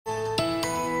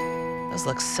Those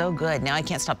look so good. Now I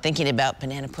can't stop thinking about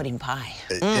banana pudding pie.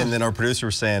 And then our producer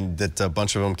was saying that a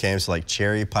bunch of them came to like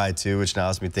cherry pie too, which now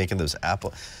has me thinking those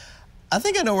apple. I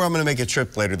think I know where I'm going to make a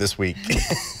trip later this week.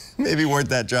 Maybe worth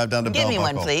that drive down to Bell Give me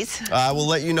Buckle. one, please. I will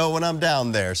let you know when I'm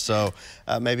down there. So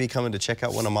maybe coming to check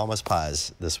out one of Mama's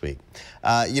pies this week.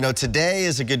 You know, today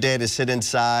is a good day to sit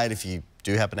inside. If you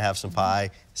do happen to have some pie,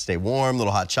 stay warm,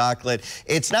 little hot chocolate.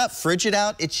 It's not frigid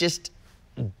out. It's just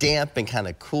damp and kind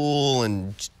of cool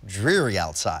and dreary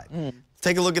outside.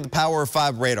 Take a look at the Power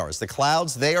 5 radars. The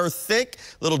clouds, they are thick,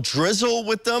 little drizzle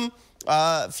with them.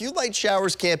 A few light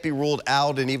showers can't be ruled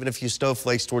out, and even a few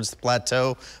snowflakes towards the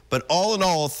plateau. But all in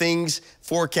all, things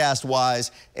forecast-wise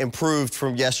improved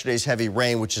from yesterday's heavy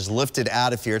rain, which is lifted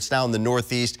out of here. It's now in the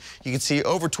northeast. You can see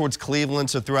over towards Cleveland,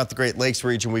 so throughout the Great Lakes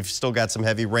region, we've still got some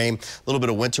heavy rain. A little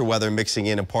bit of winter weather mixing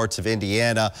in parts of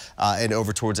Indiana and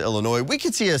over towards Illinois. We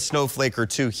could see a snowflake or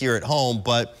two here at home,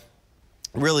 but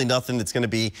really nothing that's going to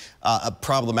be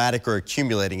problematic or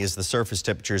accumulating, as the surface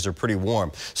temperatures are pretty warm.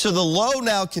 So the low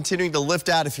now continuing to lift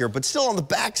out of here, but still on the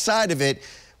back side of it,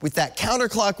 with that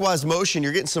counterclockwise motion,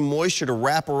 you're getting some moisture to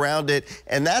wrap around it,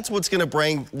 and that's what's going to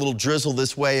bring a little drizzle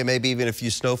this way and maybe even a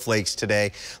few snowflakes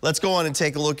today. Let's go on and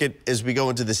take a look at, as we go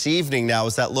into this evening now,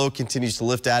 as that low continues to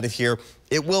lift out of here.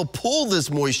 It will pull this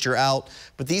moisture out,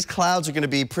 but these clouds are going to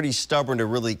be pretty stubborn to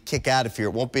really kick out of here.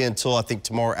 It won't be until, I think,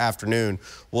 tomorrow afternoon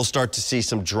we'll start to see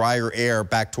some drier air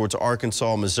back towards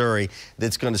Arkansas, Missouri,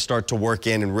 that's going to start to work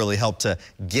in and really help to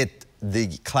get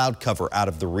the cloud cover out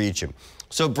of the region.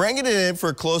 So bringing it in for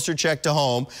a closer check to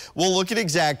home, we'll look at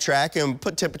ExactTrack and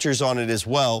put temperatures on it as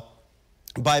well.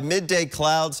 By midday,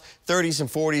 clouds, 30s and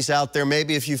 40s out there,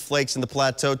 maybe a few flakes in the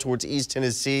plateau towards East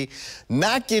Tennessee.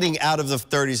 Not getting out of the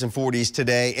 30s and 40s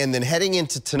today, and then heading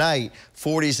into tonight,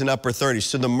 40s and upper 30s.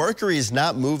 So the mercury is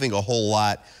not moving a whole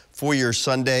lot for your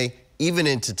Sunday, even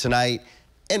into tonight,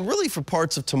 and really for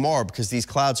parts of tomorrow, because these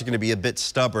clouds are going to be a bit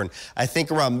stubborn. I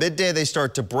think around midday they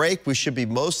start to break. We should be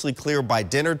mostly clear by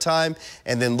dinner time,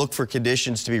 and then look for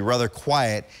conditions to be rather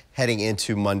quiet heading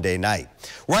into Monday night.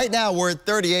 Right now, we're at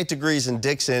 38 degrees in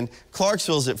Dixon.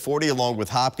 Clarksville's at 40, along with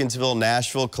Hopkinsville,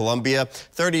 Nashville, Columbia.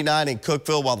 39 in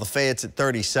Cookeville, while Lafayette's at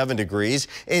 37 degrees.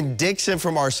 In Dixon,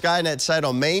 from our Skynet site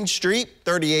on Main Street,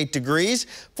 38 degrees.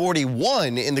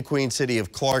 41 in the Queen City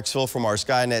of Clarksville from our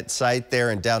Skynet site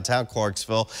there in downtown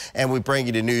Clarksville. And we bring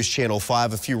you to News Channel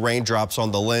 5. A few raindrops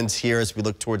on the lens here as we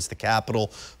look towards the Capitol.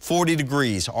 40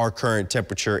 degrees, our current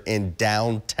temperature in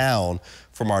downtown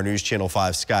from our News Channel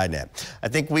 5 Skynet. I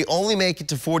think we only make it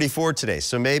to 44 today,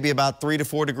 so maybe about 3 to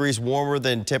 4 degrees warmer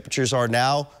than temperatures are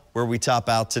now, where we top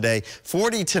out today.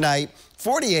 40 tonight,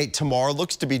 48 tomorrow.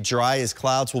 Looks to be dry, as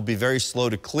clouds will be very slow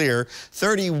to clear.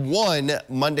 31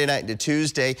 Monday night into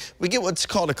Tuesday. We get what's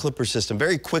called a clipper system,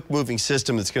 very quick moving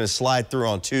system that's going to slide through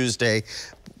on Tuesday.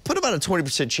 Put about a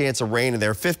 20% chance of rain in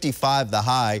there. 55 the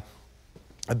high.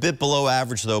 A bit below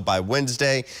average, though, by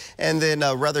Wednesday, and then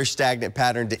a rather stagnant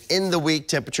pattern to end the week.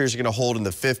 Temperatures are going to hold in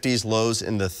the 50s, lows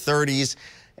in the 30s,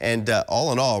 and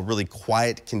all in all, really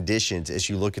quiet conditions as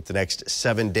you look at the next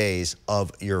 7 days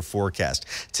of your forecast.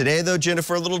 Today, though,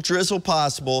 Jennifer, a little drizzle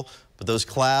possible, but those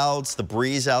clouds, the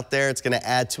breeze out there, it's going to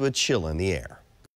add to a chill in the air.